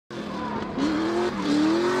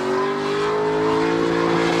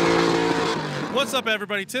What's up,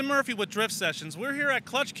 everybody? Tim Murphy with Drift Sessions. We're here at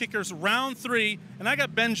Klutch Kickers Round 3, and I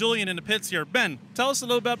got Ben Julian in the pits here. Ben, tell us a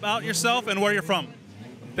little bit about yourself and where you're from.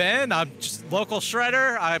 Ben, I'm just local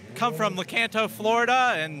shredder. I come from Lecanto,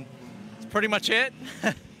 Florida, and that's pretty much it.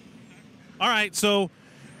 All right, so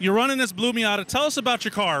you're running this blue Miata. Tell us about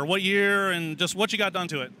your car, what year, and just what you got done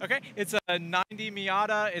to it. Okay, it's a 90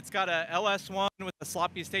 Miata. It's got a LS1 with a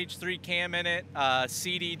sloppy stage 3 cam in it,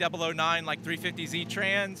 CD 009 like 350Z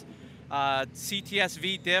trans,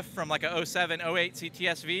 CTSV diff from like a 07, 08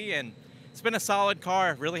 CTSV, and it's been a solid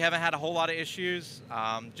car. Really haven't had a whole lot of issues,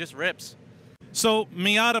 just rips. So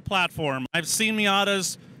Miata platform, I've seen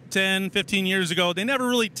Miatas 10, 15 years ago. They never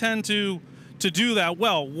really tend to do that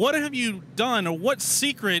well. What have you done, or what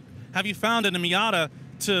secret have you found in a Miata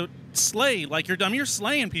to slay like you're done? You're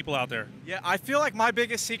slaying people out there. Yeah, I feel like my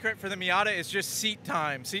biggest secret for the Miata is just seat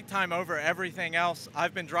time over everything else.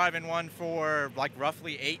 I've been driving one for like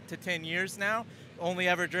roughly 8 to 10 years now. Only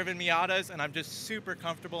ever driven Miatas, and I'm just super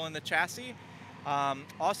comfortable in the chassis.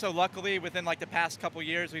 Also, luckily, within like the past couple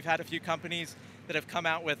years, we've had a few companies that have come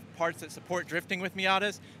out with parts that support drifting with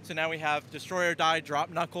Miatas. So now we have destroyer die drop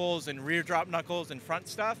knuckles and rear drop knuckles and front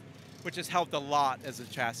stuff, which has helped a lot as a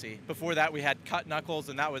chassis. Before that, we had cut knuckles,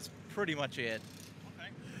 and that was pretty much it. Okay.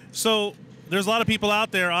 So there's a lot of people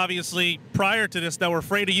out there, obviously, prior to this that were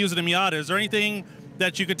afraid to use it in Miata. Is there anything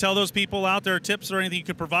that you could tell those people out there, tips or anything you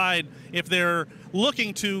could provide if they're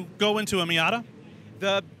looking to go into a Miata?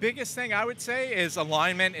 The biggest thing I would say is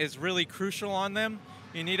alignment is really crucial on them.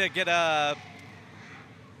 You need to get a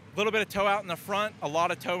little bit of toe out in the front, a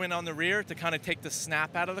lot of toe in on the rear to kind of take the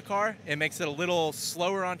snap out of the car. It makes it a little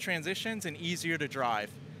slower on transitions and easier to drive.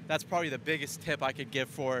 That's probably the biggest tip I could give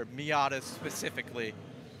for Miatas specifically.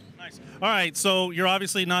 Nice. All right, so you're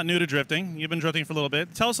obviously not new to drifting. You've been drifting for a little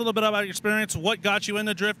bit. Tell us a little bit about your experience. What got you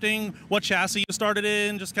into drifting? What chassis you started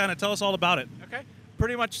in? Just kind of tell us all about it. Okay.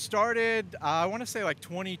 Pretty much started, I want to say like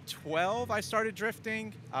 2012 I started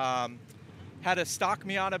drifting. Had a stock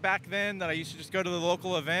Miata back then that I used to just go to the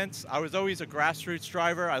local events. I was always a grassroots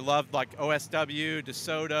driver. I loved like OSW,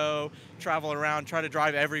 DeSoto, travel around, try to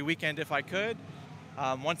drive every weekend if I could.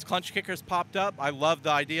 Once Klutch Kickers popped up, I loved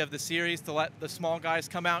the idea of the series to let the small guys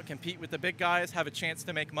come out, compete with the big guys, have a chance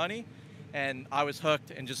to make money. And I was hooked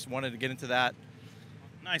and just wanted to get into that.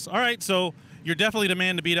 Nice. All right, so you're definitely the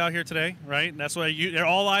man to beat out here today, right? That's why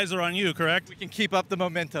all eyes are on you, correct? We can keep up the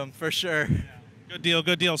momentum for sure. Yeah. Good deal,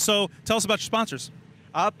 good deal. So tell us about your sponsors.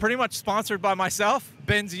 Pretty much sponsored by myself,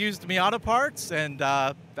 Ben's Used Miata Parts, and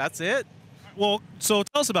that's it. Well, so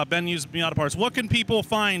tell us about Ben Used Miata Parts. What can people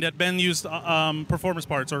find at Ben Used Performance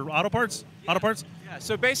Parts or Auto Parts? Yeah. Auto Parts? Yeah,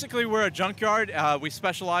 so basically we're a junkyard. We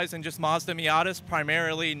specialize in just Mazda Miatas,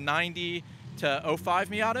 primarily 90 to 05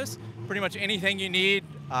 Miatas. Pretty much anything you need,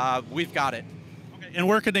 we've got it. Okay. And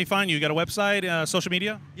where can they find you? You got a website, social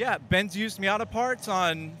media? Yeah, Ben's Used Miata Parts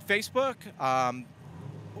on Facebook,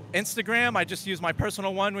 Instagram. I just use my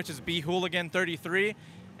personal one, which is bhooligan33,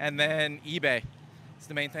 and then eBay. It's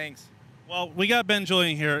the main things. Well, we got Ben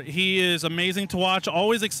Julian here. He is amazing to watch,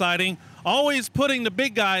 always exciting, always putting the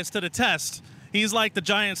big guys to the test. He's like the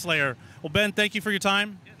giant slayer. Well, Ben, thank you for your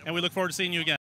time, and we look forward to seeing you again.